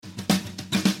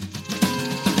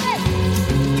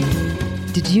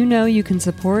Did you know you can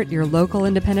support your local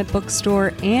independent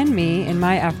bookstore and me in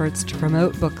my efforts to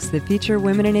promote books that feature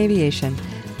women in aviation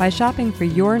by shopping for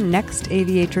your next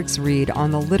Aviatrix read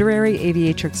on the Literary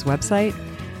Aviatrix website?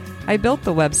 I built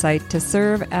the website to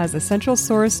serve as a central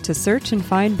source to search and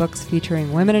find books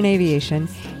featuring women in aviation,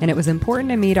 and it was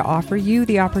important to me to offer you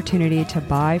the opportunity to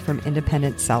buy from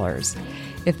independent sellers.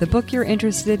 If the book you're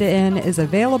interested in is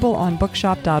available on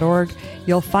bookshop.org,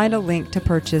 you'll find a link to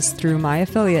purchase through my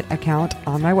affiliate account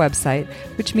on my website,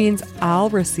 which means I'll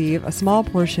receive a small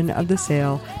portion of the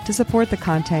sale to support the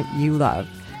content you love.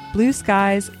 Blue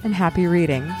skies and happy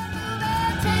reading.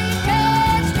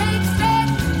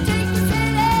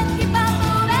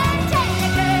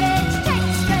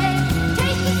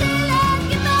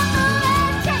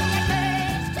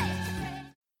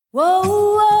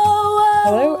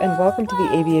 Hello and welcome to the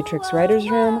Aviatrix Writers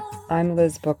Room. I'm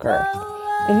Liz Booker.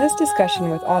 In this discussion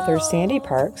with author Sandy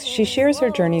Parks, she shares her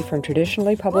journey from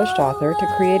traditionally published author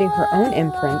to creating her own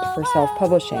imprint for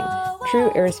self-publishing, True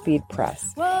Airspeed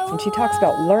Press, and she talks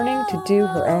about learning to do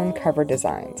her own cover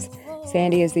designs.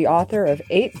 Sandy is the author of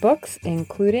 8 books,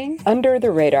 including Under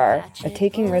the Radar, a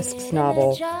Taking Risks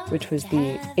novel, which was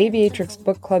the Aviatrix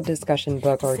Book Club discussion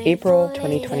book for April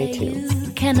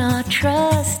 2022. Cannot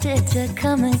trust it to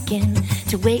come again,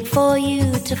 to wait for you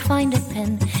to find a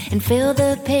pen and fill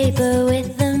the paper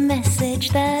with the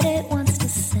message that it wants to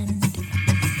send.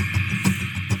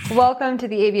 Welcome to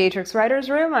the Aviatrix Writers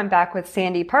Room. I'm back with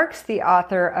Sandy Parks, the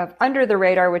author of Under the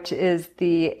Radar, which is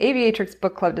the Aviatrix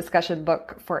Book Club discussion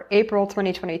book for April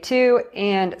 2022,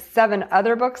 and 7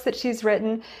 other books that she's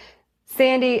written.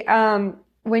 Sandy,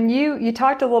 when you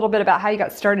talked a little bit about how you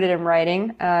got started in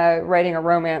writing a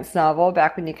romance novel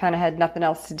back when you kind of had nothing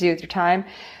else to do with your time.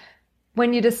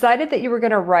 When you decided that you were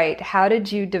going to write, how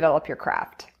did you develop your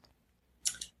craft?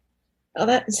 Well,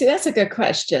 that's a good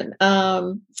question.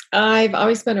 I've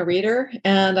always been a reader,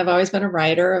 and I've always been a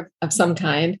writer of some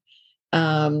kind.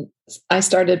 I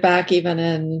started back even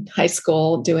in high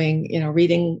school doing,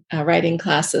 reading, writing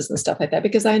classes and stuff like that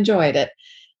because I enjoyed it.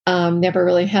 Never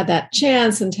really had that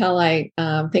chance until I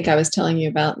think I was telling you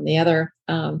about in the other,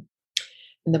 in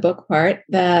the book part,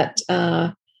 that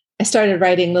I started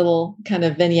writing little kind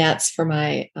of vignettes for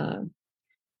my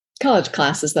college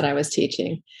classes that I was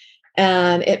teaching.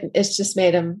 And it's just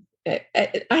made them,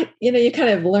 you kind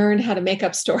of learn how to make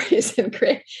up stories and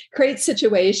create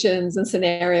situations and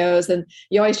scenarios. And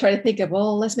you always try to think of,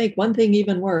 well, let's make one thing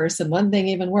even worse and one thing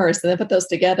even worse. And then put those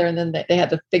together. And then they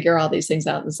had to figure all these things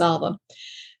out and solve them,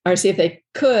 or see if they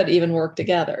could even work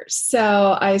together.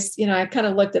 So I kind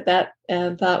of looked at that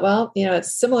and thought, well,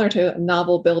 it's similar to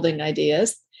novel building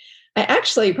ideas. I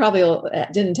actually probably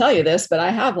didn't tell you this, but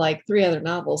I have like 3 other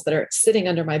novels that are sitting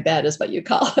under my bed, is what you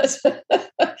call it.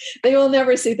 They will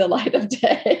never see the light of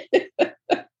day.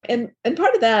 And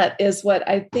part of that is what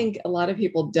I think a lot of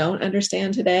people don't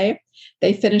understand today.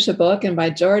 They finish a book, and by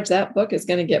George, that book is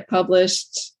going to get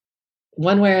published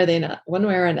one way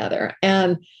or another.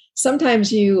 And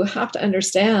sometimes you have to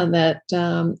understand that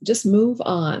just move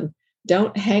on.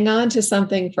 Don't hang on to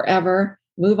something forever.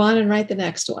 Move on and write the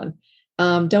next one.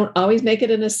 Don't always make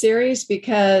it in a series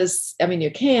because,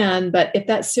 you can, but if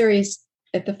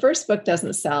the first book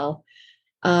doesn't sell,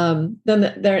 then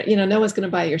no one's going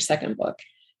to buy your second book.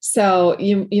 So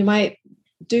you might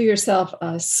do yourself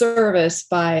a service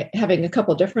by having a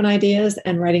couple different ideas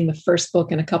and writing the first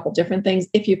book in a couple different things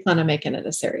if you plan on making it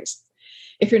a series.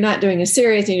 If you're not doing a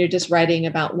series and you're just writing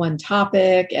about one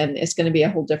topic and it's going to be a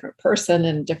whole different person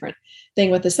and different thing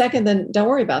with the second, then don't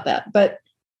worry about that. But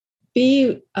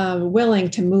be willing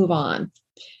to move on.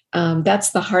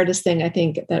 That's the hardest thing, I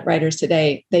think, that writers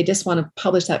today, they just want to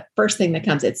publish that first thing that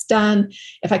comes. It's done.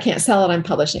 If I can't sell it, I'm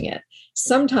publishing it.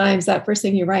 Sometimes that first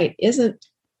thing you write isn't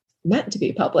meant to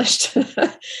be published.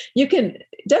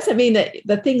 Doesn't mean that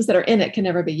the things that are in it can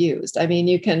never be used.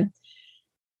 You can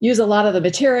use a lot of the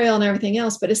material and everything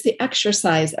else, but it's the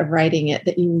exercise of writing it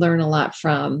that you learn a lot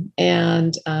from.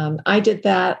 And I did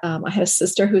that. I had a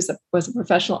sister who was a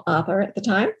professional author at the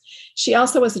time. She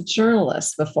also was a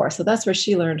journalist before, so that's where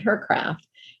she learned her craft.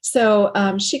 So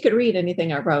she could read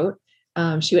anything I wrote.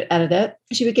 She would edit it.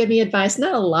 She would give me advice,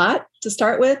 not a lot to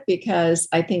start with, because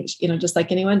I think, just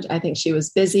like anyone, I think she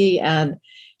was busy, and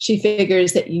she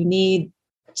figures that you need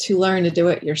to learn to do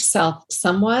it yourself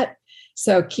somewhat.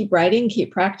 So keep writing,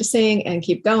 keep practicing, and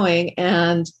keep going.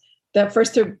 And the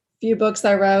first few books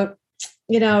I wrote,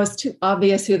 it's too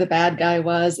obvious who the bad guy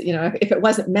was. If it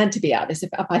wasn't meant to be obvious, if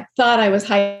I thought I was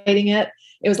hiding it,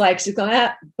 it was like, she's going,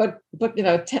 book,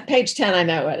 page 10, I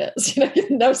know what it is,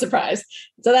 no surprise.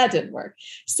 So that didn't work.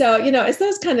 So, it's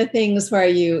those kind of things where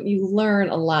you learn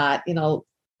a lot,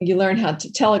 you learn how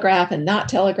to telegraph and not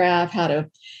telegraph, how to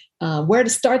where to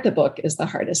start the book is the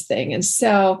hardest thing. And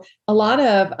so a lot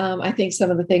of, I think some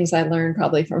of the things I learned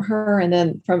probably from her and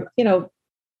then from,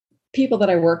 people that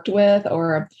I worked with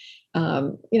or,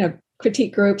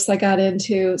 critique groups I got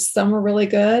into, some were really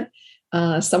good.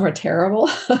 Some are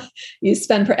terrible. You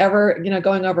spend forever,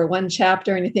 going over one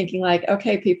chapter and you're thinking like,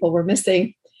 okay, people, we're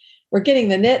getting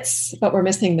the nits, but we're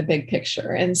missing the big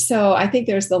picture. And so I think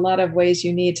there's a lot of ways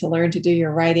you need to learn to do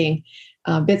your writing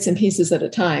bits and pieces at a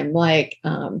time, like,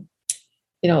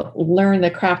 learn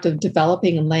the craft of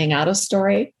developing and laying out a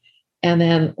story, and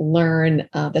then learn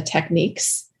the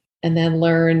techniques, and then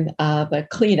learn the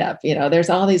cleanup. There's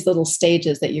all these little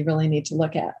stages that you really need to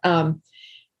look at.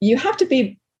 You have to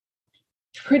be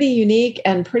pretty unique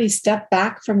and pretty step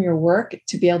back from your work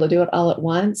to be able to do it all at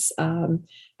once.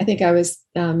 I think I was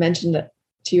mentioned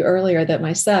to you earlier that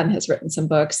my son has written some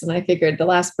books, and I figured the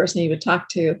last person he would talk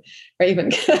to or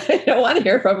even want to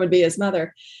hear from would be his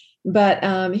mother.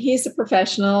 But he's a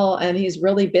professional and he's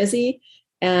really busy,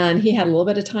 and he had a little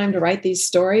bit of time to write these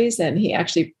stories, and he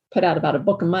actually put out about a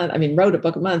book a month. Wrote a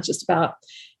book a month just about.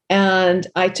 And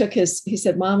I took he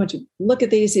said, Mom, would you look at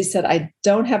these? He said, I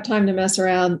don't have time to mess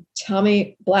around. Tell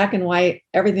me black and white,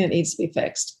 everything that needs to be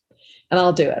fixed, and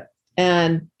I'll do it.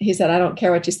 And he said, I don't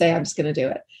care what you say. I'm just going to do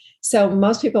it. So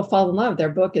most people fall in love. Their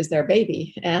book is their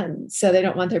baby. And so they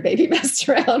don't want their baby messed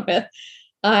around with.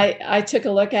 I took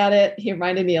a look at it. He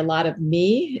reminded me a lot of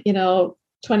me,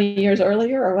 20 years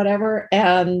earlier or whatever.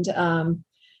 And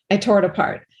I tore it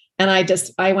apart. And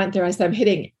I went there. I said, I'm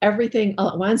hitting everything all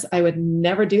at once. I would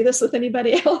never do this with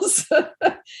anybody else.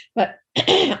 But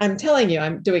I'm telling you,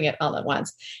 I'm doing it all at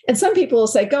once. And some people will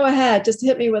say, go ahead, just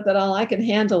hit me with it all. I can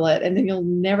handle it. And then you'll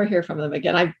never hear from them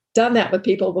again. I've done that with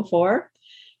people before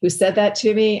who said that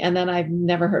to me. And then I've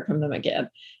never heard from them again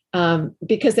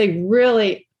because they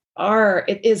really are.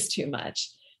 It is too much.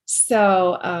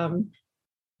 So,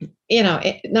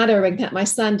 not everybody can. My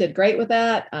son did great with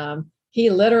that. He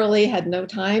literally had no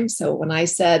time. So when I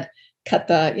said, cut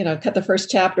the first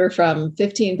chapter from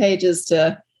 15 pages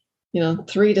to,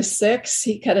 3 to 6,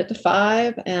 he cut it to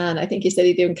 5. And I think he said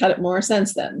he'd even cut it more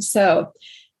since then. So,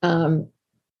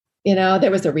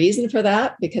 there was a reason for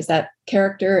that, because that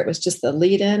character, it was just the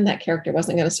lead in. That character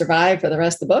wasn't going to survive for the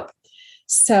rest of the book.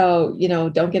 So,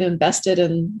 don't get invested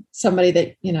in somebody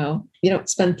that, you don't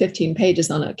spend 15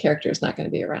 pages on a character who's not going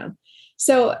to be around.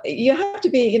 So you have to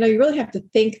be, you really have to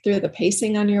think through the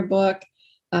pacing on your book,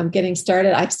 getting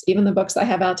started. Even the books I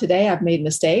have out today, I've made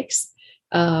mistakes.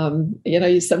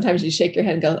 Sometimes you shake your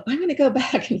head and go, I'm going to go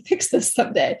back and fix this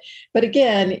someday. But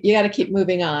again, you got to keep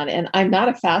moving on. And I'm not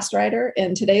a fast writer.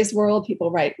 In today's world,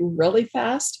 people write really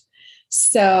fast.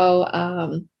 So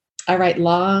I write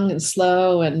long and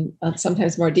slow and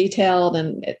sometimes more detailed,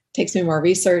 and it takes me more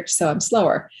research. So I'm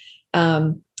slower.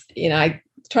 I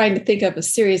trying to think of a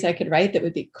series I could write that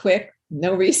would be quick,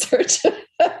 no research.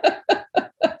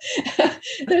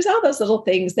 There's all those little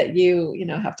things that you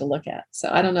have to look at. So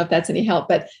I don't know if that's any help,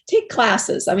 but take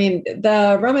classes.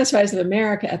 The Romance Writers of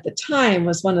America at the time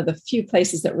was one of the few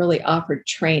places that really offered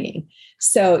training.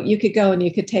 So you could go and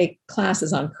you could take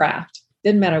classes on craft.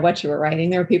 Didn't matter what you were writing.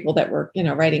 There were people that were,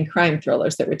 writing crime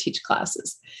thrillers that would teach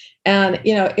classes. And,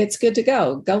 it's good to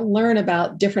go learn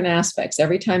about different aspects.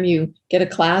 Every time you get a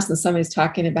class and somebody's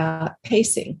talking about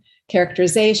pacing,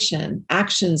 characterization,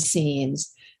 action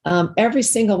scenes, every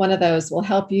single one of those will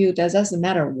help you. It doesn't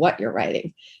matter what you're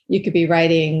writing. You could be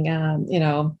writing,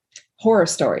 horror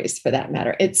stories for that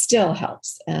matter. It still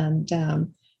helps. And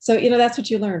so, that's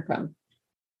what you learn from.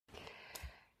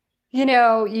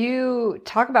 You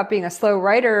talk about being a slow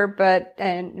writer,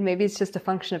 and maybe it's just a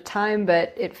function of time,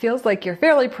 but it feels like you're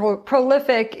fairly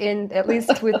prolific at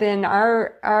least within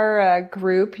our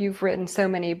group. You've written so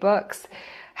many books.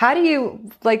 How do you,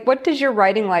 what does your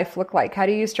writing life look like? How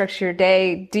do you structure your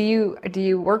day? Do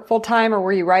you work full time, or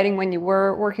were you writing when you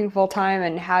were working full time?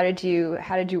 And how did you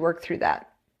work through that?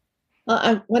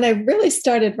 Well, when I really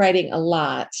started writing a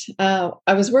lot,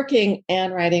 I was working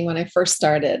and writing when I first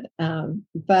started.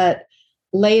 But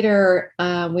later,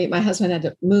 my husband had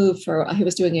to move he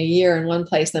was doing a year in one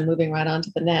place, then moving right on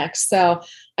to the next. So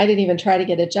I didn't even try to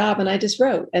get a job, and I just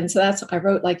wrote. And so I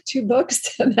wrote like 2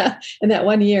 books in that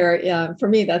 1 year. Yeah, for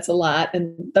me, that's a lot.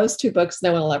 And those 2 books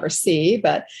no one will ever see,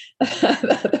 but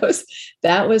that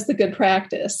was the good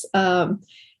practice.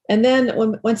 And then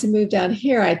once I moved down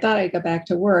here, I thought I'd go back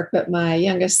to work, but my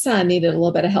youngest son needed a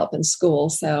little bit of help in school.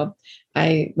 So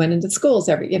I went into schools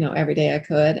every day I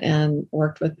could and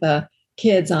worked with the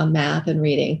kids on math and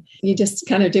reading. You just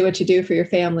kind of do what you do for your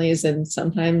families, and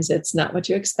sometimes it's not what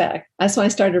you expect. That's why I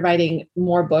started writing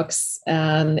more books.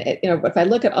 And if I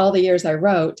look at all the years I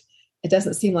wrote, it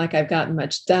doesn't seem like I've gotten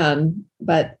much done.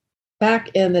 But back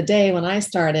in the day when I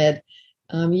started,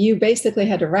 you basically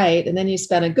had to write, and then you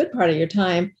spent a good part of your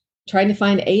time trying to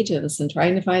find agents and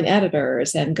trying to find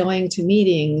editors and going to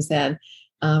meetings and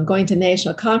going to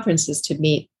national conferences to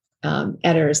meet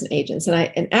editors and agents.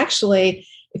 And actually,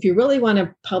 if you really want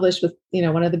to publish with,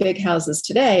 one of the big houses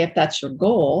today, if that's your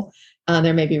goal,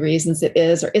 there may be reasons it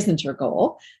is or isn't your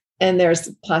goal, and there's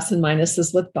plus and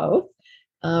minuses with both.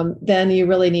 Then you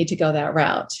really need to go that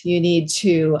route. You need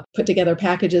to put together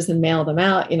packages and mail them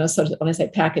out. So when I say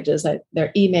packages,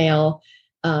 they're email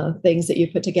things that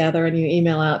you put together and you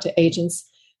email out to agents.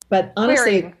 But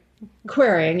honestly,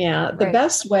 querying, yeah, the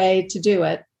best way to do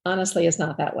it, honestly, is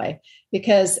not that way,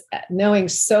 because knowing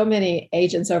so many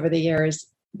agents over the years,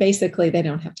 basically they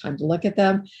don't have time to look at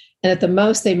them. And at the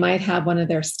most, they might have one of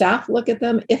their staff look at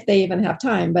them if they even have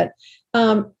time. But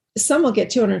some will get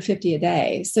 250 a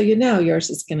day. So yours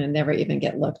is going to never even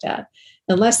get looked at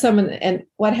unless someone, and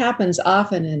what happens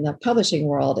often in the publishing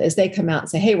world is they come out and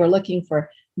say, hey, we're looking for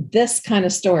this kind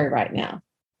of story right now.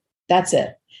 That's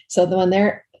it. So when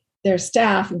their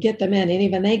staff get them in, and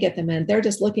even they get them in, they're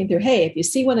just looking through, hey, if you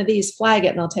see one of these, flag it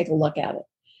and I'll take a look at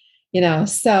it.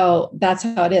 So that's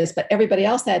how it is. But everybody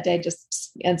else that day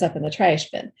just ends up in the trash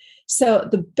bin. So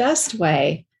the best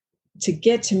way to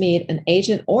get to meet an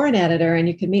agent or an editor, and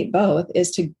you can meet both,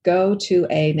 is to go to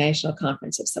a national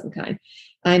conference of some kind.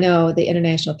 I know the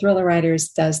International Thriller Writers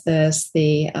does this.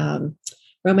 The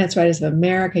Romance Writers of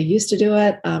America used to do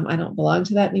it. I don't belong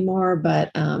to that anymore,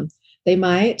 but they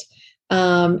might,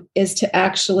 is to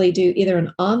actually do either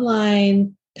an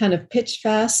online kind of pitch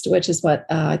fest, which is what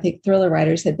I think Thriller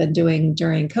Writers had been doing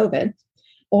during COVID,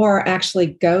 or actually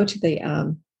go to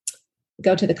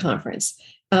the conference.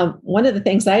 One of the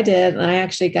things I did, and I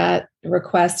actually got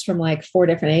requests from like 4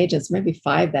 different agents, maybe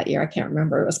 5 that year, I can't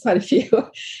remember, it was quite a few,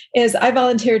 is I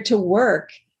volunteered to work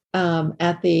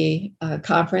at the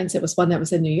conference. It was one that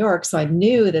was in New York. So I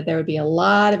knew that there would be a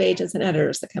lot of agents and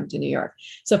editors that come to New York.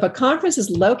 So if a conference is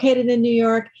located in New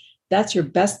York, that's your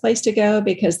best place to go,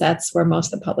 because that's where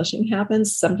most of the publishing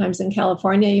happens. Sometimes in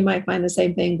California, you might find the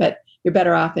same thing, but you're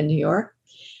better off in New York.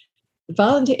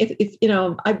 Volunteer, if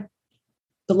I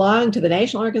belonged to the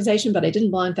national organization, but I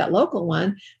didn't belong to that local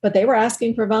one, but they were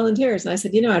asking for volunteers. And I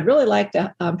said, I'd really like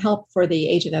to help for the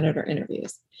agent editor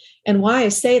interviews. And why I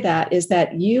say that is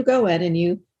that you go in and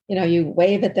you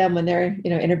wave at them when their,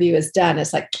 interview is done.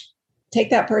 It's like, take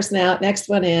that person out, next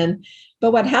one in.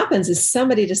 But what happens is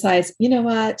somebody decides,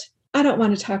 what? I don't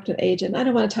want to talk to an agent. I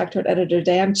don't want to talk to an editor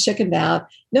today. I'm chickened out.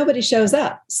 Nobody shows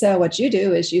up. So what you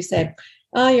do is you say,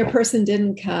 oh, your person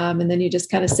didn't come. And then you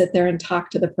just kind of sit there and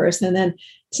talk to the person. And then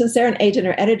since they're an agent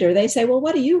or editor, they say, well,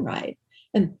 what do you write?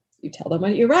 And you tell them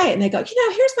what you write. And they go,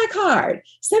 here's my card.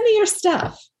 Send me your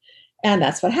stuff. And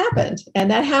that's what happened. And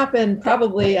that happened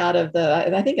probably out of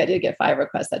I think I did get 5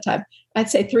 requests that time. I'd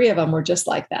say 3 of them were just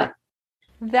like that.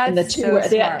 That's and the 2 so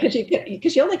smart.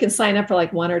 Because you only can sign up for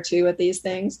like 1 or 2 of these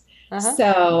things. Uh-huh.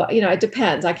 So, it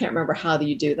depends. I can't remember how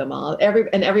you do them all.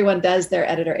 Everyone does their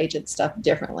editor agent stuff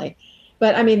differently.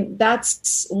 But I mean,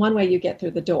 that's one way you get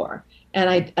through the door. And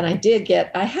I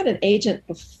had an agent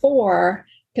before,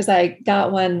 because I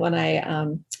got one when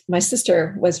my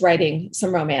sister was writing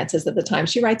some romances at the time.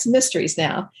 She writes mysteries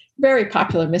now, very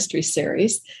popular mystery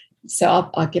series.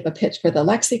 So I'll give a pitch for the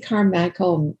Lexi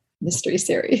Carmichael mystery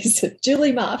series,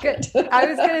 Julie Moffat. I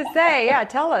was going to say, yeah,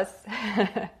 tell us.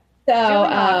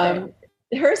 So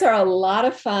hers are a lot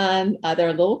of fun. They're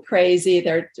a little crazy.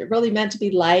 They're really meant to be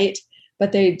light,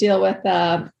 but they deal with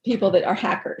people that are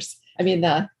hackers. I mean,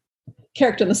 the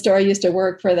character in the story used to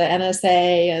work for the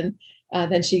NSA,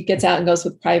 and then she gets out and goes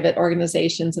with private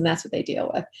organizations, and that's what they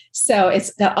deal with. So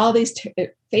it's all these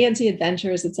fancy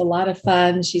adventures. It's a lot of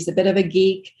fun. She's a bit of a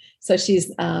geek, so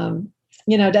she's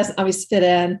doesn't always fit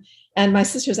in. And my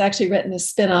sister's actually written a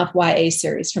spin-off YA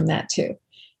series from that too,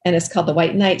 and it's called the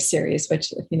White Knight series, which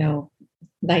the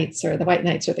White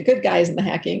Knights are the good guys in the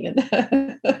hacking,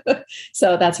 and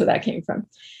so that's where that came from.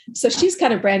 So she's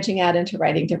kind of branching out into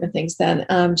writing different things. Then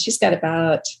she's got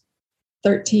about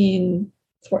 13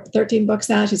 books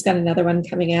now. She's got another one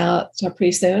coming out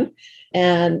pretty soon.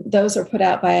 And those are put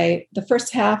out by, the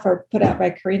first half are put out by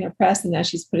Carina Press, and now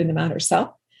she's putting them out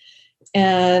herself.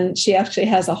 And she actually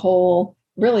has a whole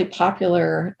really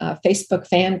popular Facebook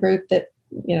fan group that,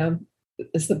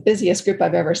 is the busiest group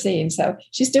I've ever seen. So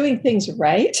she's doing things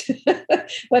right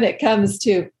when it comes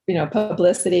to,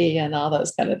 publicity and all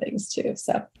those kind of things too.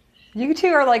 So You two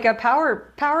are like a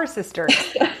power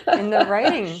sisters in the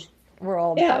writing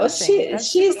world. Yeah, well, That's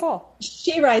super cool.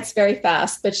 she writes very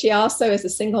fast, but she also is a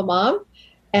single mom.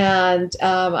 And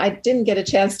I didn't get a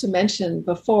chance to mention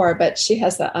before, but she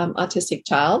has an autistic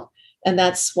child. And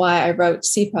that's why I wrote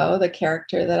Sipo, the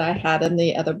character that I had in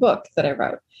the other book that I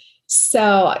wrote.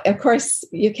 So, of course,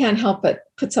 you can't help but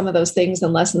put some of those things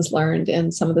and lessons learned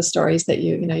in some of the stories that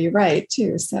you write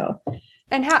too. So,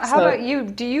 And how about you?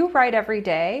 Do you write every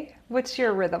day? What's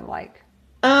your rhythm like?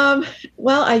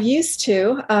 Well, I used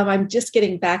to. I'm just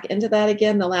getting back into that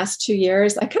again the last 2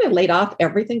 years. I kind of laid off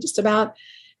everything just about.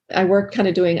 I worked kind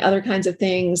of doing other kinds of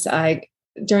things.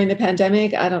 During the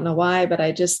pandemic, I don't know why, but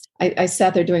I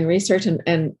sat there doing research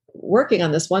and working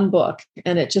on this one book,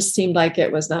 and it just seemed like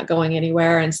it was not going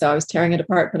anywhere. And so I was tearing it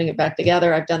apart, putting it back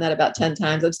together. I've done that about 10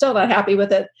 times. I'm still not happy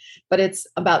with it, but it's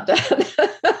about done.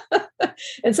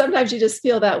 And sometimes you just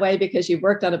feel that way because you've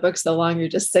worked on a book so long, you're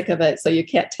just sick of it. So you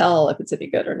can't tell if it's any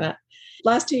good or not.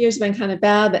 Last 2 years have been kind of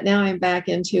bad, but now I'm back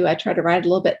I try to write a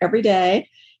little bit every day.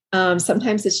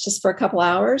 Sometimes it's just for a couple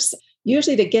hours.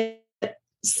 Usually to get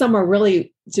somewhere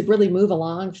to really move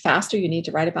along faster, you need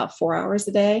to write about 4 hours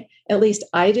a day. At least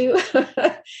I do.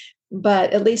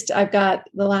 But at least I've got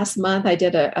the last month, I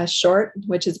did a short,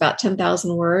 which is about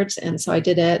 10,000 words. And so I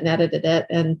did it and edited it.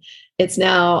 And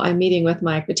I'm meeting with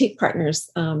my critique partners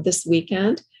this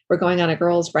weekend. We're going on a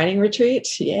girls' writing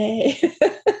retreat. Yay.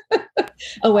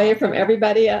 Away from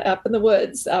everybody up in the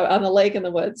woods, on the lake in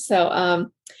the woods. So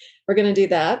we're going to do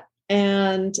that.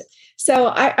 And so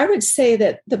I would say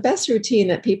that the best routine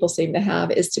that people seem to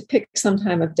have is to pick some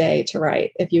time of day to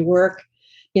write. If you work,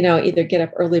 either get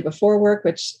up early before work,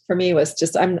 which for me was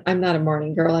just, I'm not a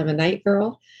morning girl, I'm a night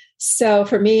girl. So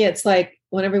for me, it's like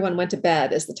when everyone went to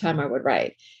bed is the time I would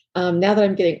write. Now that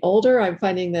I'm getting older, I'm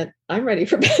finding that I'm ready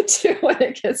for bed too when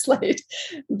it gets late,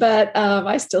 but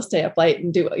I still stay up late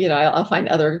and do, I'll find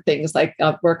other things like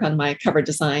I'll work on my cover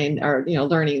design or,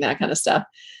 learning that kind of stuff.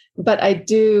 But I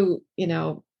do,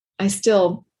 I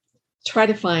still try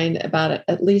to find about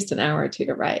at least an hour or two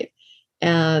to write.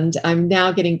 And I'm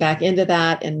now getting back into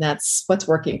that. And that's what's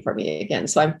working for me again.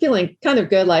 So I'm feeling kind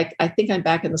of good. Like, I think I'm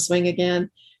back in the swing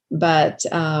again. But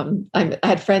I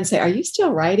had friends say, "Are you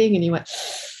still writing?" And you went,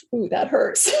 "Ooh, that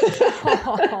hurts."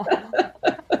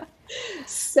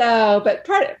 So, but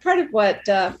part of what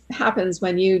happens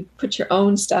when you put your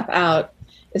own stuff out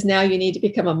is now you need to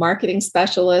become a marketing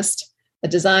specialist, a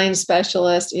design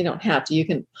specialist. You don't have to. You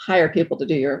can hire people to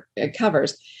do your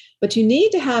covers. But you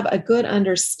need to have a good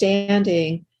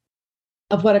understanding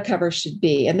of what a cover should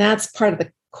be. And that's part of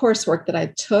the coursework that I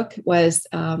took was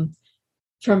from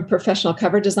a professional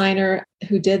cover designer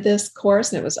who did this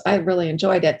course. And I really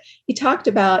enjoyed it. He talked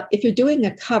about if you're doing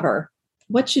a cover,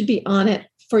 what should be on it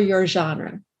for your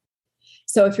genre.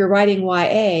 So if you're writing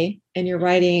YA and you're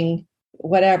writing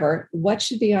whatever, what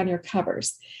should be on your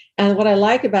covers? And what I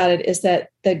like about it is that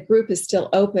the group is still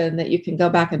open, that you can go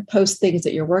back and post things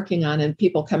that you're working on, and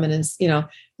people come in and,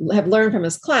 have learned from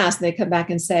his class, and they come back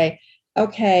and say,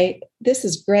 okay, this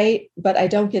is great, but I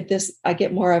don't get this. I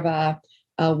get more of a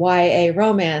YA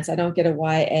romance. I don't get a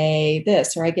YA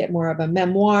this, or I get more of a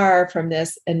memoir from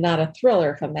this and not a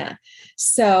thriller from that.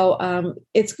 So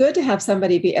it's good to have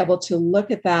somebody be able to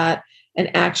look at that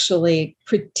and actually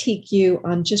critique you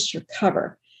on just your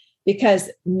cover. Because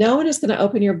no one is going to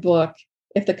open your book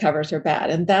if the covers are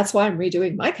bad. And that's why I'm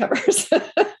redoing my covers.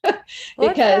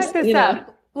 Because,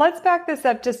 Let's back this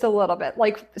up just a little bit.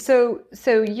 Like, so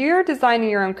you're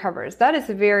designing your own covers. That is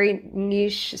a very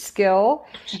niche skill.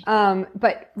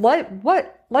 But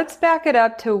let's back it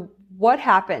up to what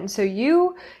happened. So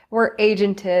you were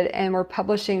agented and were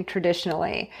publishing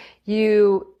traditionally.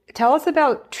 You tell us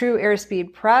about True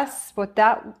Airspeed Press, what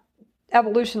that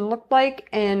evolution looked like,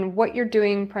 and what you're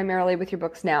doing primarily with your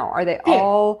books now. Are they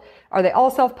all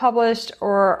self-published,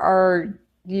 or are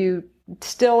you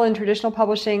still in traditional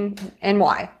publishing, and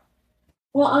why?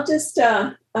 Well, I'll just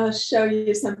show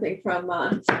you something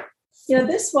from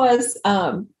this was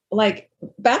like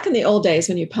back in the old days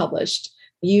when you published,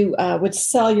 you would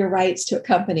sell your rights to a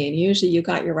company, and usually you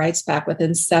got your rights back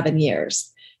within 7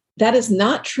 years. That is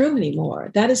not true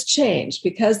anymore. That has changed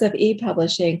because of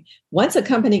e-publishing. Once a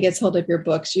company gets hold of your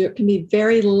books, you can be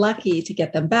very lucky to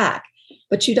get them back.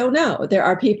 But you don't know. There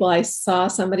are people, I saw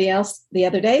somebody else the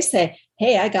other day say,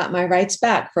 hey, I got my rights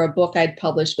back for a book I'd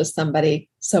published with somebody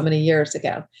so many years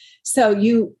ago. So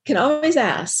you can always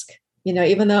ask,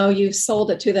 even though you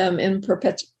sold it to them in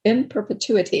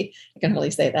perpetuity, I can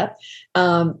really say that,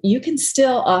 you can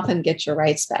still often get your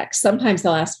rights back. Sometimes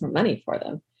they'll ask for money for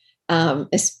them.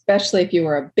 Especially if you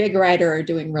were a big writer or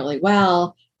doing really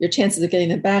well, your chances of getting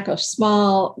them back are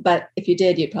small. But if you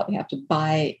did, you'd probably have to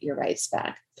buy your rights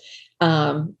back.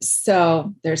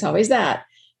 So there's always that.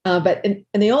 But in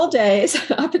the old days,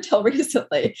 up until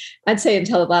recently, I'd say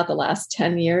until about the last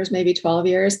 10 years, maybe 12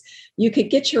 years, you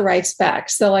could get your rights back.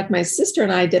 So like my sister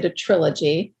and I did a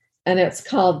trilogy, and it's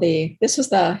called this was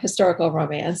the historical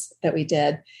romance that we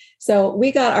did. So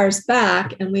we got ours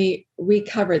back and we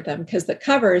recovered them because the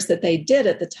covers that they did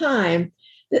at the time,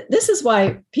 this is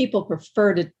why people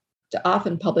prefer to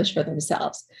often publish for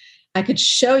themselves. I could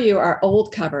show you our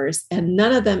old covers and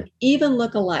none of them even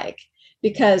look alike.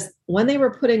 Because when they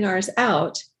were putting ours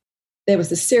out, there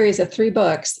was a series of 3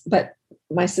 books, but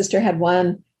my sister had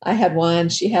one, I had one,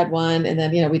 she had one, and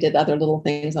then, we did other little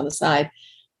things on the side.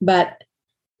 But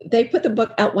they put the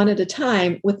book out one at a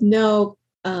time with no,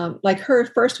 like her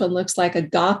first one looks like a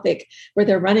Gothic where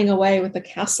they're running away with a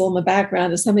castle in the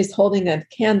background and somebody's holding a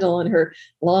candle in her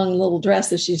long little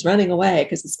dress as she's running away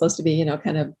because it's supposed to be,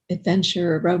 kind of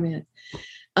adventure or romance.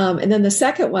 And then the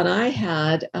second one I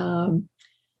had,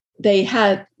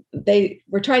 they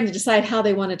were trying to decide how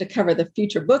they wanted to cover the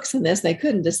future books in this. They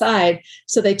couldn't decide.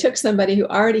 So they took somebody who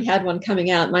already had one coming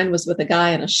out. Mine was with a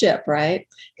guy on a ship, right?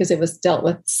 Because it was dealt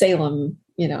with Salem,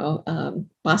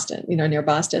 Boston, near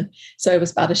Boston. So it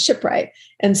was about a shipwright.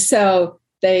 And so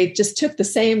they just took the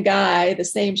same guy, the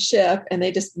same ship, and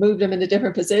they just moved him into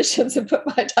different positions and put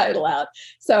my title out.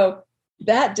 So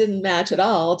that didn't match at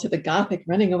all to the Gothic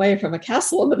running away from a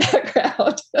castle in the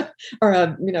background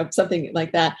or, something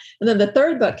like that. And then the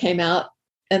third book came out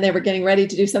and they were getting ready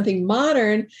to do something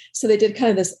modern. So they did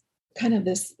kind of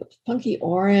this funky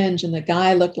orange. And the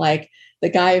guy looked like the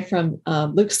guy from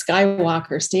Luke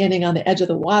Skywalker standing on the edge of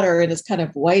the water in his kind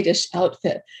of whitish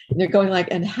outfit. And they're going like,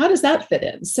 and how does that fit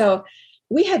in? So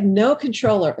we had no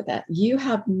control over that. You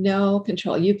have no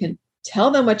control. You can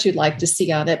tell them what you'd like to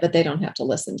see on it, but they don't have to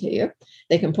listen to you.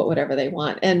 They can put whatever they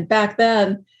want. And back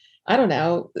then, I don't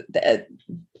know.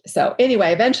 So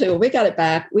anyway, eventually when we got it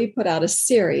back, we put out a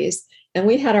series and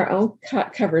we had our own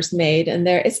covers made. And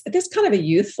it's kind of a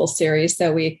youthful series.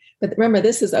 But remember,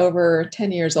 this is over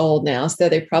 10 years old now. So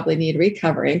they probably need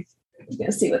recovering. I'm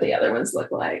going to see what the other ones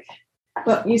look like.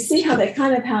 But you see how they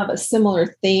kind of have a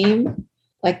similar theme,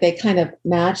 like they kind of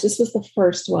match. This was the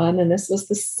first one and this was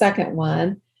the second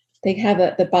one. They have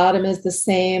the bottom is the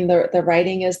same. The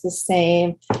writing is the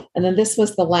same. And then this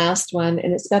was the last one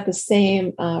and it's got the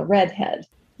same redhead.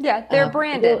 Yeah, they're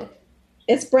branded.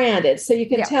 It's branded. So you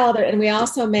can tell and we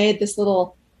also made this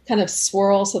little kind of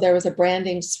swirl. So there was a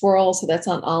branding swirl. So that's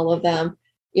on all of them,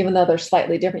 even though they're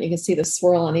slightly different. You can see the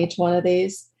swirl on each one of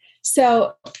these.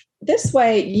 So this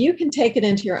way you can take it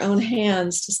into your own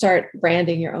hands to start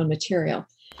branding your own material.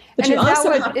 But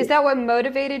and is that what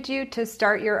motivated you to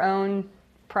start your own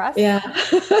press? Yeah.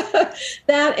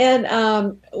 That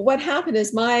and what happened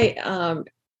is my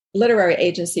literary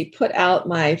agency put out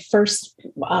my first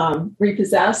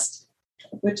Repossessed,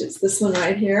 which is this one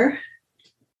right here.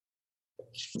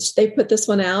 They put this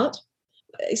one out.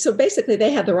 So basically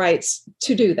they had the rights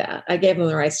to do that. I gave them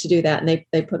the rights to do that and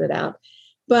they put it out.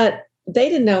 But they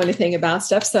didn't know anything about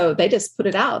stuff. So they just put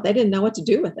it out. They didn't know what to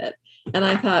do with it. And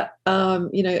I thought,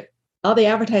 all the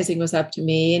advertising was up to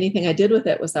me. Anything I did with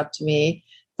it was up to me.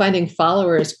 Finding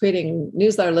followers, creating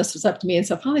newsletter lists was up to me. And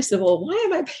so finally I said, well, why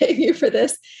am I paying you for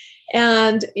this?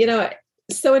 And,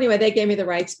 so anyway, they gave me the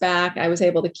rights back. I was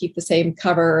able to keep the same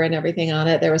cover and everything on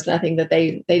it. There was nothing that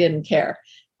they didn't care.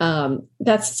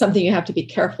 That's something you have to be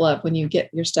careful of when you get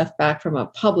your stuff back from a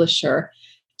publisher.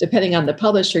 Depending on the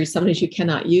publisher, sometimes you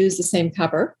cannot use the same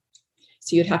cover.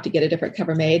 So you'd have to get a different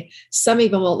cover made. Some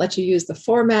even won't let you use the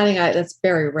formatting. That's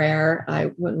very rare.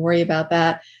 I wouldn't worry about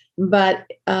that. But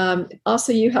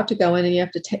also you have to go in and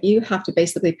you have to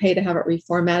basically pay to have it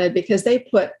reformatted because they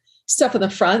put stuff in the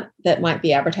front that might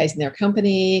be advertising their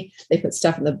company. They put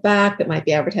stuff in the back that might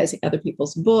be advertising other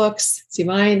people's books. See,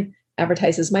 mine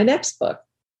advertises my next book.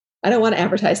 I don't want to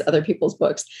advertise other people's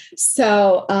books.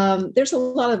 So there's a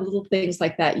lot of little things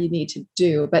like that you need to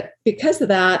do. But because of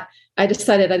that, I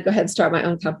decided I'd go ahead and start my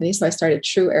own company. So I started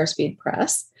True Airspeed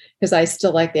Press because I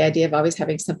still like the idea of always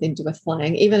having something to do with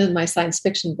flying. Even in my science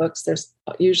fiction books, there's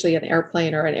usually an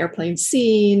airplane or an airplane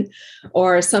scene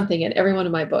or something in every one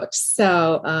of my books.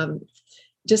 So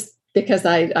just because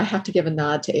I have to give a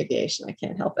nod to aviation, I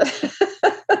can't help it.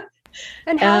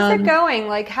 And how's it going?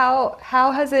 Like how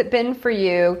has it been for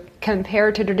you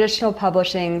compared to traditional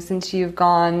publishing since you've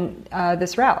gone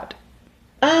this route?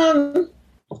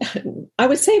 I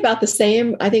would say about the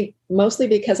same. I think mostly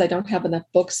because I don't have enough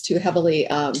books to heavily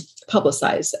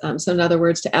publicize. So in other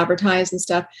words, to advertise and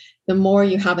stuff, the more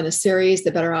you have in a series,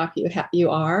 the better off you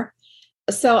are.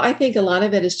 So I think a lot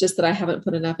of it is just that I haven't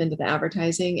put enough into the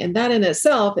advertising. And that in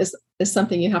itself is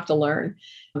something you have to learn,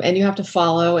 and you have to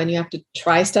follow, and you have to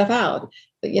try stuff out.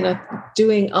 But,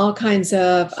 doing all kinds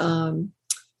of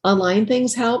online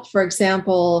things help. For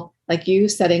example, like you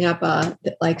setting up a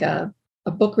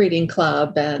book reading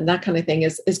club and that kind of thing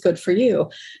is good for you,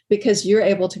 because you're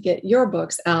able to get your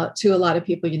books out to a lot of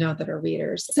people that are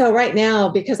readers. So right now,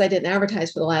 because I didn't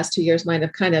advertise for the last 2 years, mine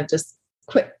have kind of just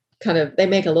quit. They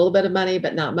make a little bit of money,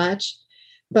 but not much.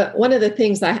 But one of the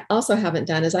things I also haven't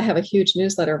done is I have a huge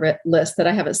newsletter list that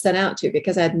I haven't sent out to,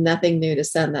 because I had nothing new to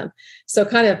send them. So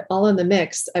kind of all in the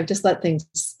mix, I've just let things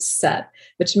set,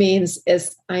 which means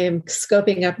as I am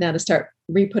scoping up now to start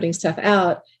re-putting stuff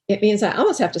out, it means I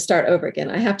almost have to start over again.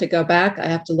 I have to go back. I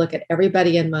have to look at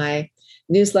everybody in my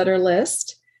newsletter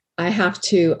list. I have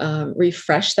to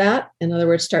refresh that. In other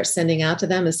words, start sending out to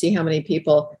them and see how many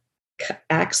people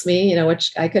ask me,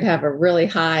 which I could have a really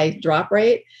high drop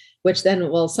rate, which then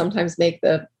will sometimes make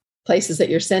the places that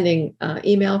you're sending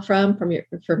email from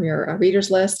your readers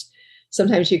list.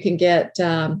 Sometimes you can get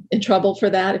in trouble for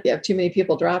that if you have too many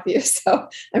people drop you. So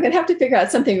I'm going to have to figure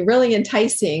out something really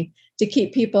enticing to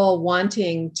keep people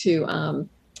wanting to, open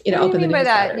the newsletter. What do you mean by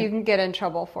that? You can get in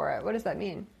trouble for it. What does that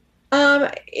mean?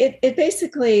 It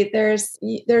basically, there's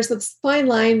this fine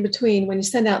line between when you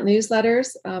send out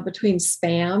newsletters, between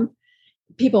spam,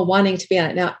 people wanting to be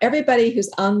on it. Now, everybody who's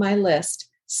on my list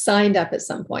signed up at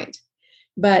some point.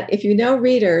 But if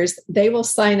readers, they will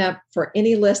sign up for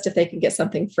any list if they can get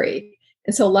something free.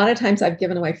 And so a lot of times I've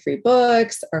given away free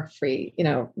books or free,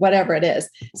 whatever it is.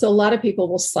 So a lot of people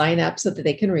will sign up so that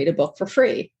they can read a book for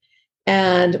free.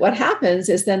 And what happens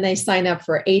is then they sign up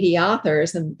for 80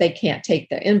 authors and they can't take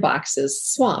their inboxes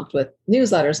swamped with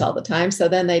newsletters all the time. So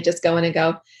then they just go in and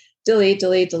go, delete,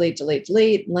 delete, delete, delete,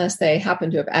 delete, unless they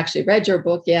happen to have actually read your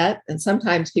book yet. And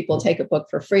sometimes people take a book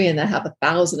for free and they have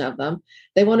 1,000 of them.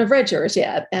 They won't have read yours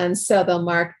yet. And so they'll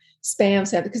mark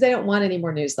spam because they don't want any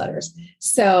more newsletters.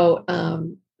 So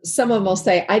some of them will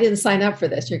say, I didn't sign up for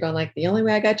this. You're going like, the only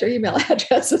way I got your email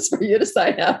address is for you to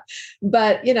sign up.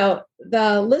 But,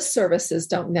 the list services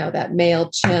don't know that.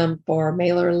 MailChimp or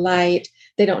MailerLite,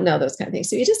 they don't know those kind of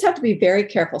things. So you just have to be very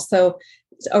careful. So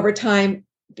over time,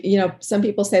 some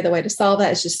people say the way to solve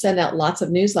that is just send out lots of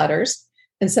newsletters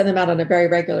and send them out on a very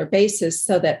regular basis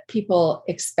so that people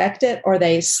expect it, or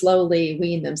they slowly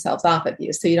wean themselves off of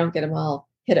you. So you don't get them all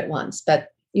hit at once, but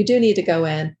you do need to go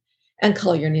in and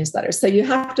cull your newsletters. So you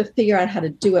have to figure out how to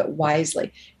do it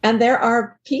wisely. And there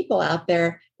are people out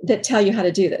there that tell you how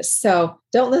to do this. So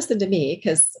don't listen to me,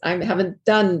 because I haven't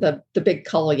done the big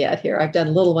cull yet here. I've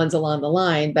done little ones along the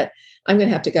line, but I'm going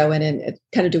to have to go in and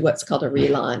kind of do what's called a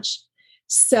relaunch.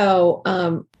 So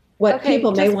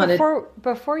people may want to...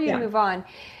 Before you move on,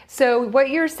 so what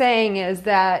you're saying is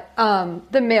that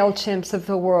the MailChimps of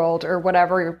the world, or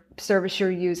whatever service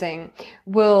you're using,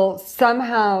 will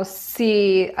somehow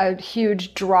see a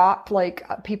huge drop, like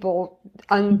people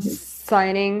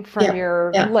unsigning from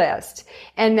your list.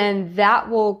 And then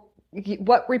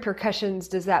what repercussions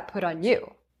does that put on you?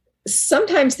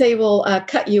 Sometimes they will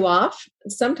cut you off.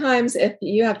 Sometimes if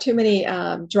you have too many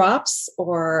drops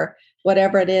or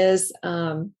whatever it is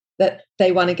that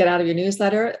they want to get out of your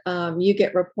newsletter, you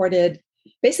get reported.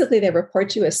 Basically, they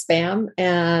report you as spam,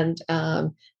 and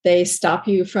they stop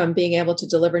you from being able to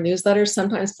deliver newsletters,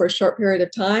 sometimes for a short period of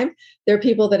time. There are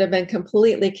people that have been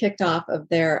completely kicked off of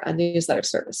their newsletter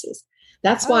services.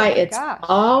 That's why it's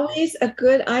always a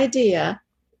good idea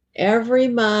every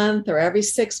month or every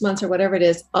 6 months or whatever it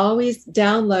is, always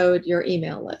download your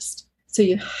email list so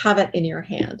you have it in your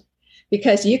hand.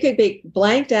 Because you could be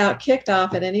blanked out, kicked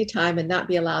off at any time and not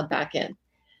be allowed back in.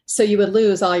 So you would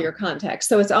lose all your contacts.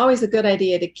 So it's always a good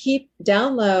idea to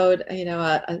download,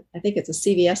 I think it's a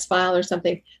CVS file or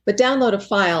something, but download a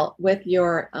file with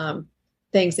your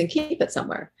things and keep it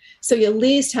somewhere. So you at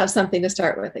least have something to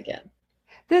start with again.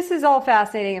 This is all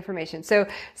fascinating information. So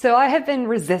I have been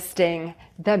resisting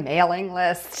the mailing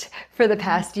list for the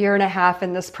past year and a half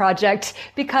in this project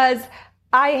because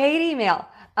I hate email.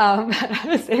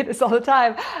 I say this all the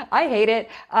time. I hate it.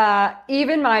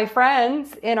 Even my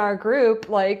friends in our group,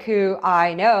 like who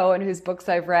I know and whose books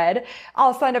I've read,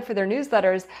 I'll sign up for their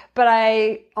newsletters, but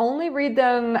I only read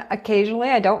them occasionally.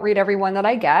 I don't read every one that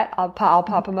I get. I'll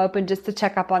pop them open just to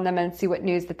check up on them and see what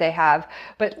news that they have.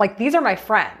 But like, these are my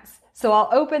friends. So I'll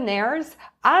open theirs.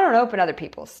 I don't open other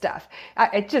people's stuff.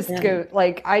 I just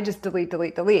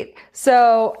delete.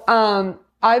 So,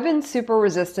 I've been super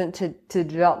resistant to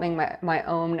developing my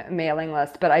own mailing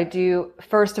list, but I do,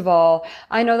 first of all,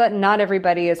 I know that not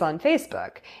everybody is on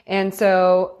Facebook. And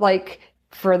so like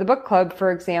for the book club,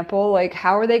 for example, like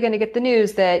how are they going to get the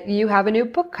news that you have a new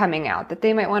book coming out that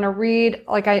they might want to read?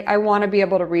 Like I want to be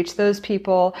able to reach those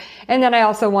people. And then I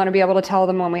also want to be able to tell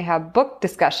them when we have book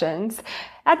discussions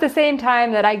at the same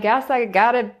time that I guess I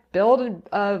got to build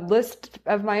a list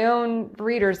of my own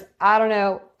readers. I don't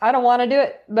know. I don't want to do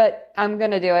it, but I'm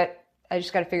going to do it. I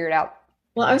just got to figure it out.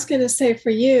 Well, I was going to say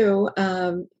for you,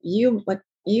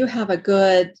 you have a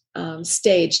good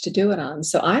stage to do it on.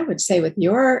 So I would say with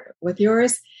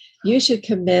yours, you should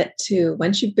commit to,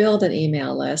 once you build an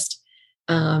email list,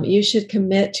 you should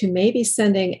commit to maybe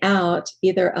sending out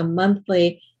either a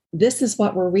monthly, this is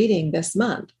what we're reading this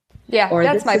month. Yeah, or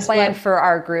that's my plan for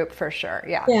our group for sure.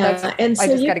 Yeah. And so I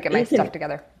just got to get my stuff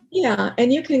together. Yeah.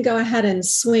 And you can go ahead and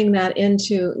swing that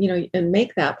into, and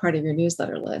make that part of your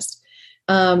newsletter list.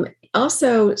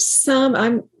 Also,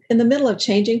 I'm in the middle of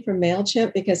changing from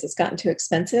MailChimp because it's gotten too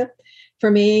expensive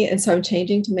for me. And so I'm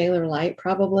changing to MailerLite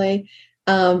probably.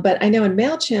 But I know in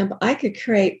MailChimp, I could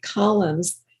create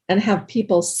columns and have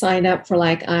people sign up for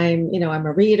like, I'm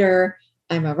a reader,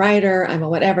 I'm a writer, I'm a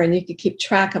whatever, and you could keep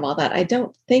track of all that. I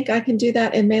don't think I can do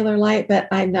that in MailerLite, but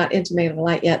I'm not into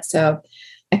MailerLite yet, so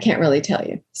I can't really tell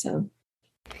you. So,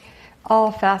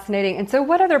 all fascinating. And so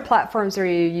what other platforms are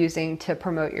you using to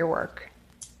promote your work?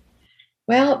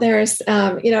 Well, there's,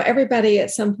 everybody at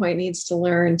some point needs to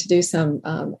learn to do some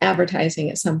advertising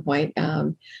at some point.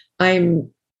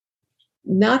 I'm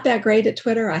not that great at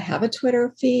Twitter. I have a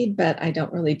Twitter feed, but I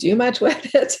don't really do much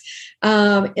with it.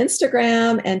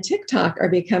 Instagram and TikTok are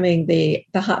becoming the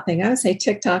hot thing. I would say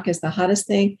TikTok is the hottest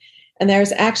thing. And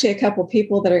there's actually a couple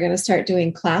people that are going to start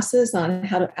doing classes on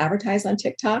how to advertise on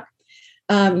TikTok.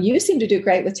 You seem to do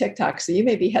great with TikTok, so you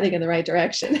may be heading in the right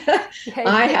direction.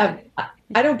 I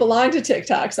don't belong to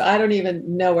TikTok, so I don't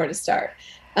even know where to start.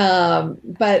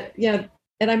 But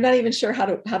and I'm not even sure how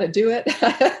to do it.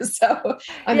 So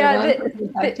I'm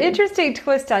the interesting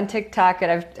twist on TikTok,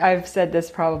 and I've said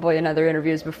this probably in other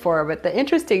interviews before, but the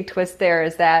interesting twist there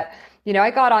is that,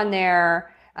 I got on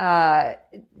there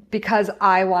because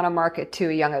I want to market to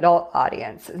a young adult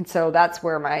audience. And so that's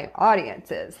where my audience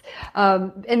is.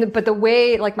 But the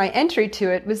way, like my entry to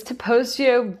it was to post,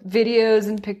 videos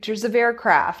and pictures of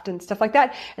aircraft and stuff like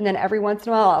that. And then every once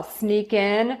in a while I'll sneak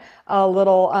in a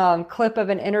little clip of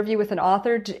an interview with an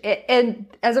author. And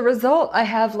as a result, I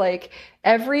have like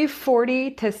every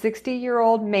 40 to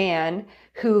 60-year-old man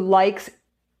who likes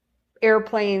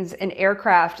airplanes and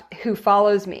aircraft who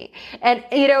follows me. And,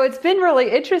 it's been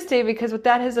really interesting because what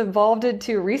that has evolved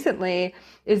into recently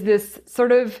is this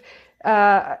sort of,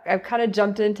 I've kind of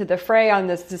jumped into the fray on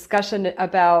this discussion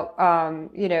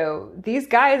about, these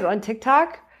guys on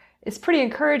TikTok. It's pretty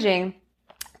encouraging.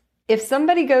 If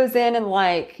somebody goes in and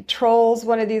like trolls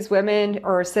one of these women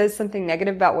or says something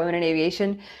negative about women in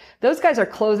aviation, those guys are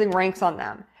closing ranks on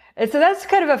them. And so that's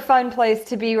kind of a fun place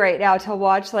to be right now, to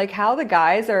watch like how the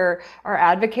guys are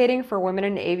advocating for women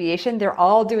in aviation. They're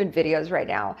all doing videos right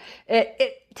now.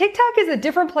 TikTok is a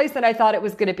different place than I thought it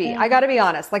was going to be. I got to be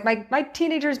honest. Like my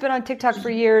teenager's been on TikTok for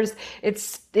years.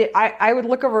 I would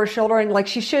look over her shoulder and like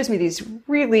she shows me these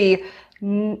really,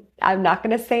 I'm not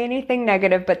going to say anything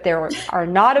negative, but they are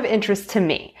not of interest to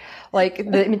me.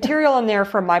 Like the material in there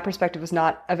from my perspective was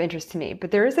not of interest to me, but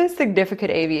there is a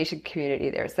significant aviation community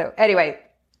there. So anyway,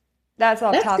 that's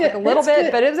off topic a little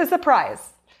bit, but it was a surprise.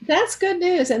 That's good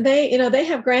news. And they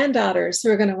have granddaughters who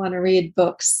are going to want to read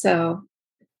books. So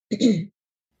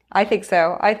I think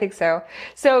so.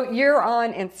 So you're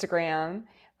on Instagram.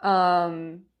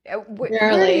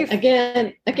 Rarely.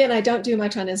 Again, I don't do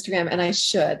much on Instagram, and I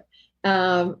should.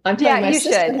 I'm telling my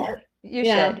sister. You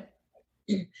should.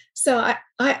 So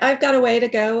I've got a way to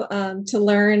go to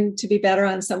learn to be better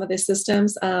on some of the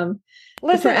systems.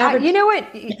 Listen, you know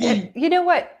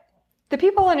what? The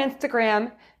people on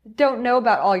Instagram don't know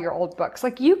about all your old books.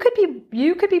 Like you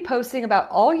could be posting about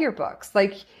all your books.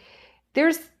 Like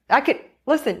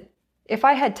listen, if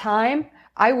I had time,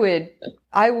 you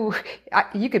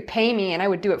could pay me and I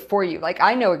would do it for you. Like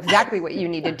I know exactly what you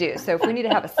need to do. So if we need to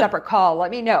have a separate call,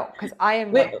 let me know, because I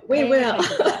am. We will.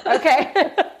 Okay.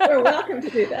 We're welcome to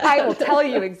do that. I will tell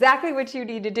you exactly what you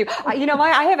need to do.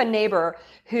 I have a neighbor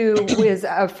who is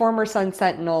a former Sun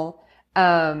Sentinel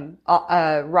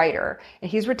writer, and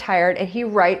he's retired, and he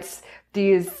writes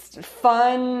these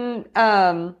fun,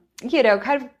 kind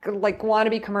of like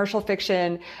wannabe commercial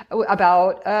fiction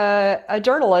about a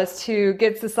journalist who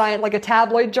gets assigned, like a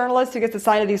tabloid journalist who gets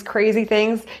assigned to these crazy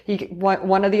things.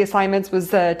 One of the assignments was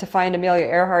to find Amelia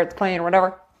Earhart's plane or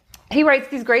whatever. He writes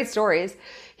these great stories.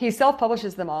 He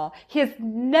self-publishes them all. He has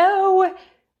no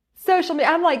social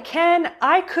media. I'm like, Ken,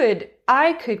 I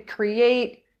could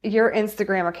create your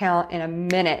Instagram account in a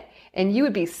minute and you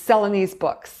would be selling these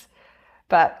books.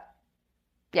 But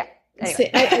yeah. Anyway. See,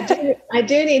 I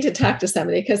do need to talk to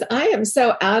somebody because I am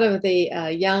so out of the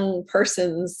young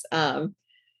person's,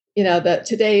 the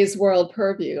today's world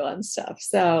purview on stuff.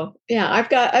 So yeah, I've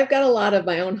got a lot of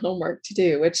my own homework to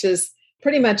do, which is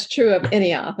pretty much true of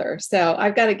any author. So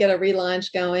I've got to get a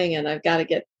relaunch going, and I've got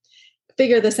to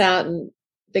figure this out and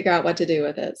figure out what to do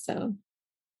with it. So,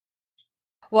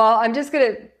 well, I'm just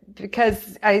going to,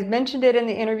 because I mentioned it in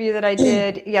the interview that I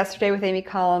did yesterday with Amy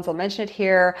Collins, I'll mention it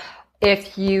here.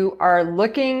 If you are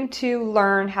looking to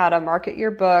learn how to market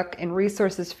your book and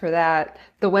resources for that,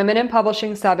 the Women in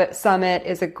Publishing Summit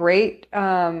is a great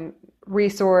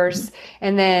resource.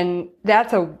 And then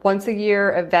that's a once a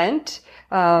year event.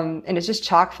 And it's just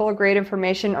chock full of great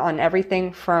information on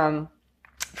everything from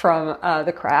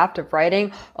the craft of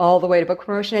writing all the way to book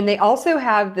promotion. And they also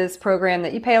have this program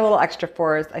that you pay a little extra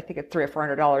for. I think it's $300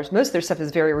 or $400. Most of their stuff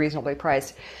is very reasonably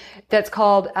priced. That's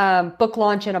called Book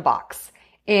Launch in a Box.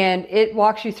 And it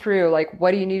walks you through, like,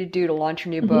 what do you need to do to launch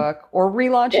your new book or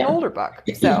relaunch an older book?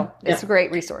 So it's a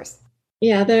great resource.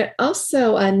 Yeah, they're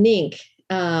also a NINC.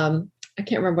 I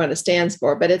can't remember what it stands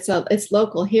for, but it's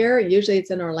local here. Usually it's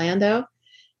in Orlando.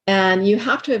 And you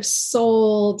have to have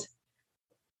sold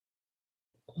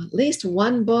at least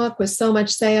one book with so much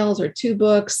sales, or two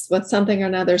books with something or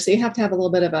another. So you have to have a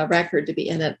little bit of a record to be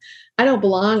in it. I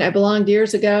belonged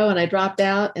years ago and I dropped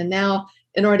out. And now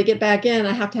in order to get back in,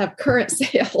 I have to have current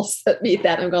sales that meet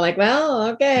that. I'm going like, well,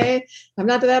 okay, I'm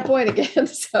not to that point again.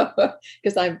 So,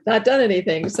 because I've not done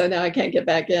anything. So now I can't get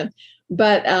back in.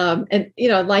 But,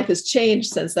 life has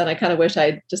changed since then. I kind of wish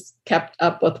I'd just kept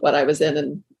up with what I was in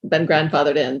and been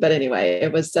grandfathered in. But anyway,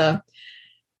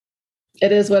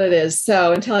 it is what it is.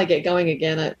 So until I get going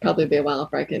again, it'd probably be a while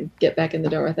before I can get back in the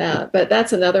door with that. But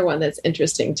that's another one that's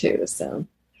interesting too. So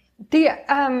the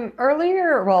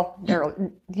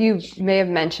you may have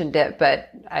mentioned it, but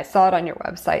I saw it on your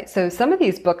website. So some of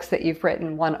these books that you've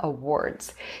written won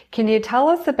awards. Can you tell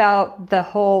us about the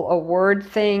whole award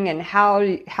thing and how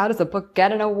does a book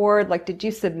get an award? Like, did you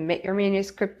submit your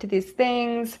manuscript to these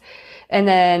things? And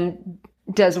then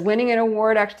does winning an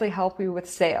award actually help you with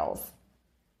sales?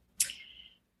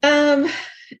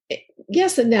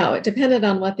 Yes and no. It depended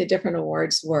on what the different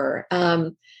awards were.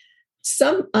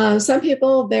 Some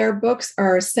people, their books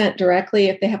are sent directly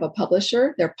if they have a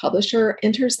publisher. Their publisher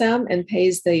enters them and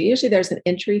pays usually there's an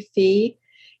entry fee.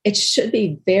 It should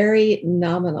be very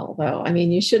nominal though. I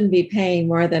mean, you shouldn't be paying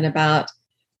more than about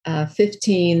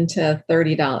 $15 to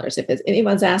 $30. If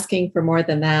anyone's asking for more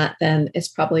than that, then it's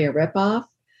probably a ripoff.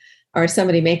 Or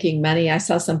somebody making money. I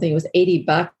saw something was $80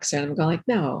 and I'm going like,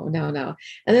 no.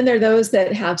 And then there are those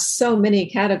that have so many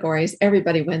categories,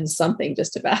 everybody wins something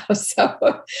just about.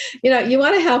 So, you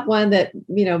want to have one that,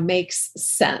 makes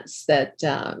sense, that,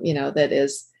 that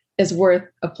is worth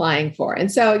applying for.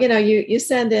 And so, you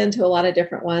send into a lot of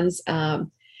different ones. Like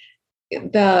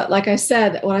I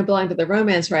said, when I belonged to the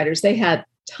romance writers, they had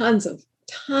tons of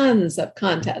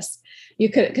contests.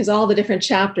 Because all the different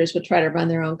chapters would try to run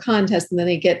their own contest, and then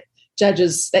they get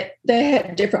judges. They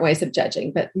had different ways of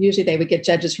judging, but usually they would get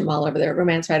judges from all over there.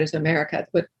 Romance Writers of America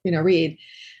would, read.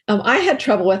 I had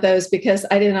trouble with those because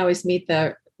I didn't always meet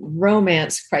the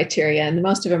romance criteria, and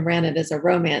most of them ran it as a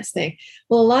romance thing.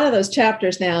 Well, a lot of those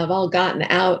chapters now have all gotten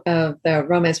out of the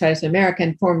Romance Writers of America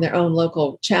and formed their own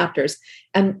local chapters,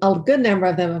 and a good number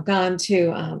of them have gone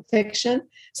to fiction.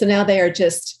 So now they are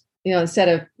just, instead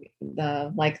of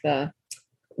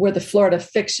we're the Florida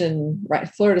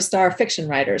Star fiction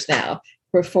writers now.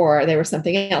 Before they were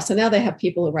something else. So now they have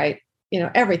people who write,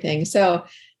 everything. So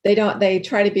they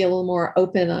try to be a little more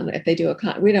open on if they do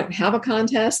we don't have a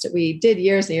contest. We did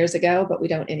years and years ago, but we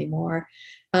don't anymore.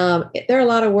 They're a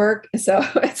lot of work. So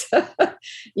it's,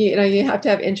 you have to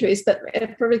have entries. But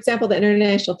for example, the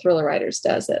International Thriller Writers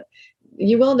does it.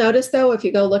 You will notice though, if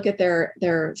you go look at their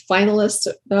finalists,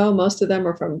 though, most of them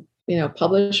are from,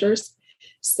 publishers.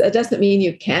 So it doesn't mean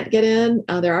you can't get in.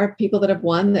 There are people that have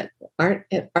won that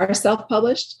are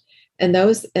self-published, and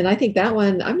I think that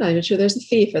one, I'm not even sure there's a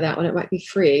fee for that one. It might be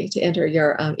free to enter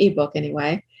your ebook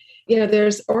anyway.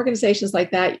 There's organizations like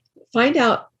that. Find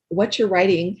out what you're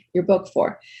writing your book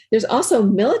for. There's also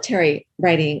military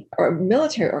writing or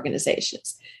military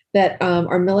organizations that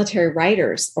are military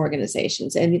writers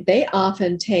organizations, and they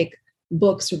often take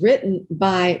books written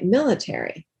by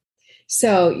military.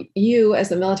 So you,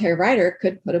 as a military writer,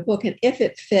 could put a book in if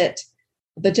it fit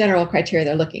the general criteria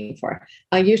they're looking for.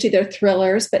 Usually they're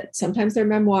thrillers, but sometimes they're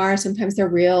memoirs, sometimes they're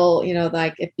real,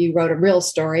 like if you wrote a real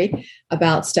story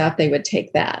about stuff, they would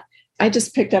take that. I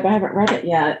just picked up, I haven't read it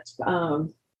yet.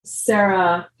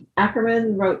 Sarah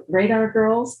Ackerman wrote Radar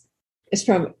Girls. It's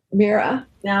from Mira.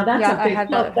 Now that's a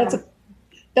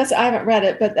big, I haven't read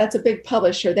it, but that's a big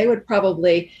publisher. They would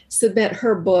probably submit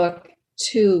her book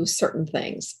to certain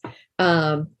things.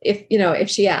 If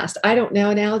she asked, I don't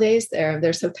know nowadays,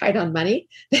 they're so tight on money,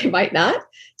 they might not.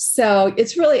 So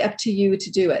it's really up to you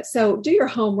to do it. So do your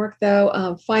homework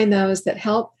though, find those that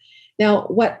help. Now,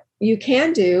 what you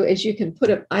can do is you can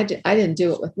put I didn't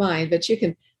do it with mine, but you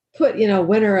can put,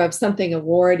 winner of something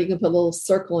award. You can put a little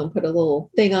circle and put a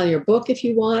little thing on your book if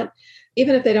you want,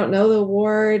 even if they don't know the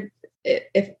award.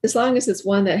 If as long as it's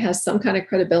one that has some kind of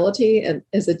credibility and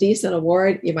is a decent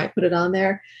award, you might put it on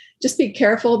there. Just be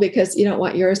careful because you don't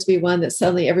want yours to be one that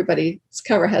suddenly everybody's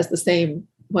cover has the same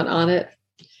one on it,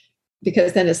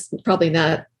 because then it's probably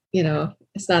not,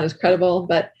 it's not as credible.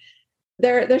 But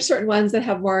there's certain ones that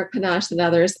have more panache than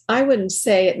others. I wouldn't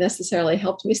say it necessarily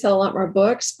helped me sell a lot more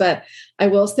books, but I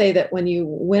will say that when you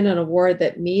win an award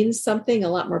that means something, a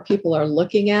lot more people are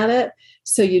looking at it.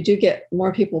 So you do get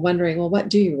more people wondering, well, what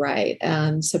do you write?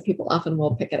 And so people often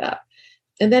will pick it up.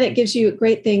 And then it gives you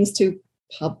great things to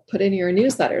put in your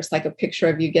newsletters, like a picture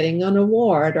of you getting an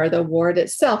award or the award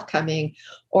itself coming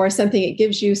or something. It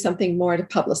gives you something more to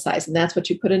publicize. And that's what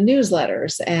you put in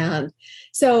newsletters. And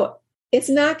so it's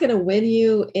not going to win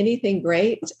you anything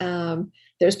great.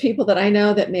 There's people that I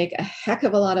know that make a heck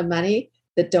of a lot of money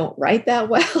that don't write that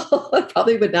well,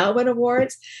 probably would not win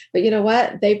awards. But you know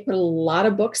what? They put a lot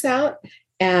of books out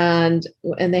and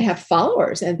they have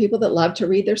followers and people that love to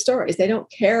read their stories. They don't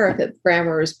care if the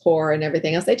grammar is poor and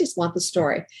everything else. They just want the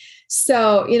story.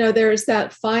 So, there's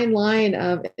that fine line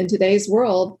of in today's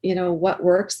world, what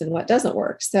works and what doesn't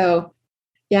work. So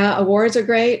yeah, awards are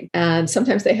great and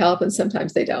sometimes they help and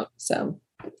sometimes they don't. So,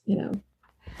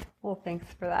 Well, thanks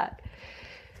for that.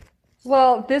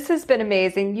 Well, this has been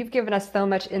amazing. You've given us so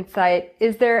much insight.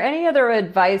 Is there any other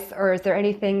advice or is there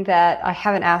anything that I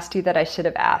haven't asked you that I should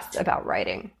have asked about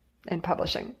writing and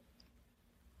publishing?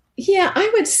 Yeah,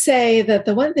 I would say that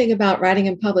the one thing about writing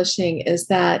and publishing is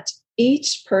that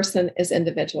each person is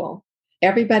individual.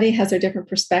 Everybody has their different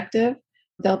perspective.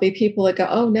 There'll be people that go,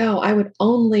 oh, no, I would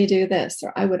only do this,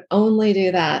 or I would only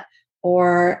do that,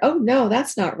 or, oh, no,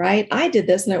 that's not right. I did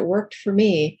this and it worked for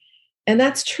me. And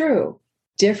that's true.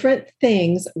 Different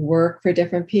things work for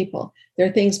different people. There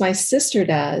are things my sister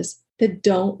does that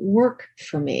don't work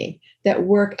for me, that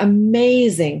work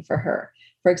amazing for her.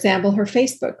 For example, her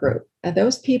Facebook group.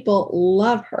 Those people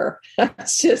love her.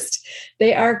 It's just,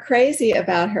 they are crazy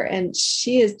about her. And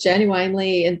she is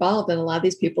genuinely involved in a lot of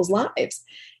these people's lives.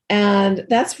 And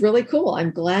that's really cool.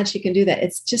 I'm glad she can do that.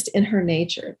 It's just in her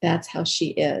nature. That's how she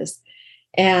is.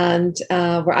 And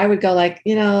where I would go like,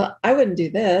 I wouldn't do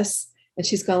this. And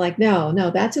she's going like,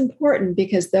 no, that's important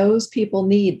because those people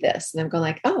need this. And I'm going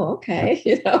like, oh,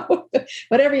 okay,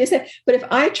 whatever you say. But if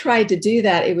I tried to do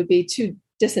that, it would be too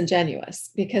disingenuous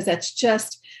because that's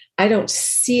just, I don't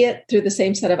see it through the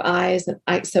same set of eyes.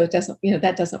 And so it doesn't,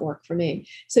 that doesn't work for me.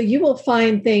 So you will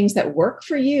find things that work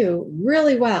for you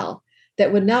really well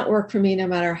that would not work for me no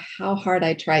matter how hard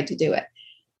I tried to do it.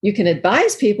 You can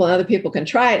advise people and other people can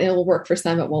try it and it will work for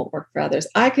some, it won't work for others.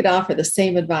 I could offer the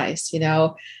same advice,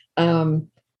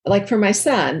 like for my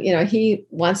son, he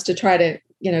wants to try to,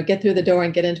 get through the door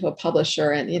and get into a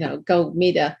publisher and, go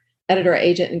meet a editor or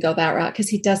agent and go that route because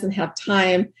he doesn't have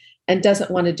time and doesn't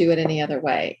want to do it any other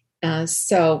way.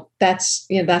 So that's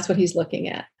what he's looking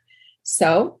at.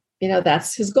 So,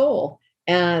 that's his goal.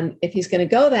 And if he's going to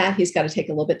go that, he's got to take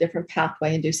a little bit different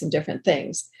pathway and do some different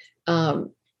things. And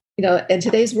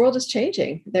today's world is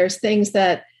changing. There's things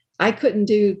that I couldn't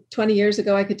do 20 years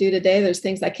ago, I could do today. There's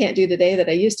things I can't do today that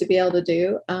I used to be able to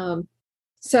do.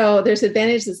 So there's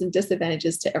advantages and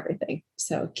disadvantages to everything.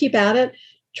 So keep at it.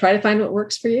 Try to find what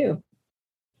works for you.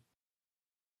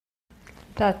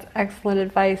 That's excellent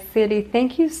advice, Sandy.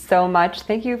 Thank you so much.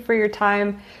 Thank you for your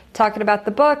time talking about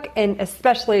the book and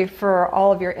especially for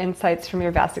all of your insights from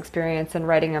your vast experience in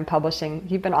writing and publishing.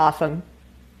 You've been awesome.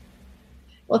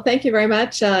 Well, thank you very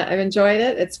much. I've enjoyed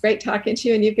it. It's great talking to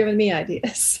you and you've given me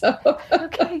ideas. So.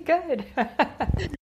 Okay, good.